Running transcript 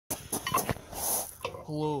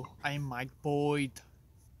Hello, I'm Mike Boyd.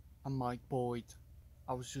 I'm Mike Boyd.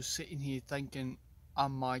 I was just sitting here thinking,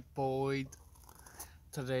 I'm Mike Boyd.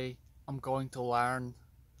 Today, I'm going to learn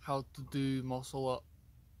how to do muscle up.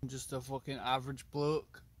 I'm just a fucking average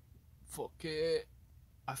bloke. Fuck it.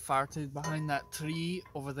 I farted behind that tree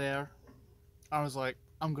over there. I was like,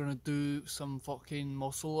 I'm gonna do some fucking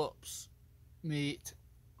muscle ups, mate.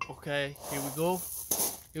 Okay, here we go.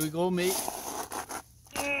 Here we go, mate.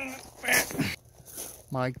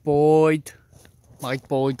 Mike Boyd. Mike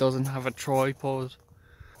Boyd doesn't have a tripod.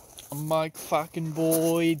 I'm Mike fucking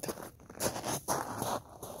Boyd.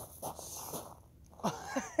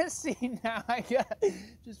 See, now I got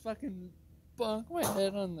just fucking bunk my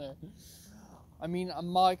head on there. I mean, I'm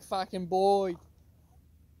Mike fucking Boyd.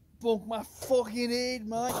 Bunk my fucking head,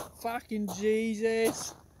 Mike. Fucking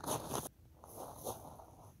Jesus.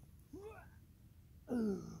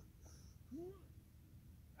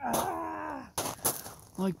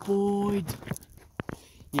 Mike Boyd.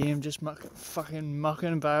 Yeah, I'm just fucking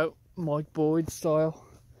mucking about Mike Boyd style.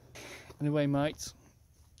 Anyway, mates,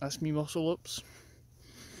 that's me muscle ups.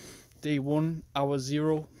 Day 1, hour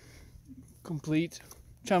 0, complete.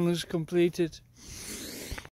 Challenge completed.